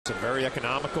It's very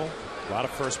economical. A lot of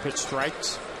first pitch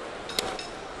strikes.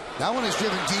 That one is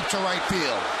driven deep to right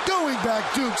field. Going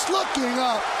back, Dukes looking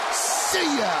up. See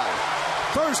ya!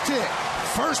 First hit,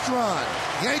 first run.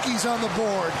 Yankees on the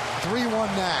board. 3-1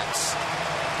 Nats.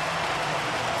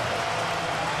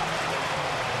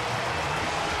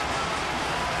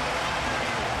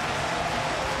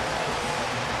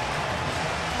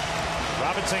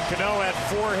 Cano had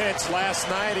 4 hits last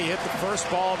night. He hit the first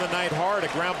ball of the night hard, a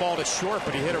ground ball to short,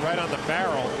 but he hit it right on the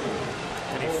barrel.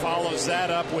 And he follows that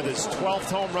up with his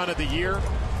 12th home run of the year.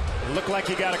 It looked like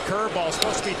he got a curveball,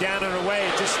 supposed to be down and away.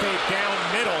 It just stayed down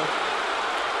middle.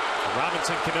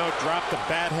 Cano dropped the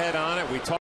bat head on it. We talked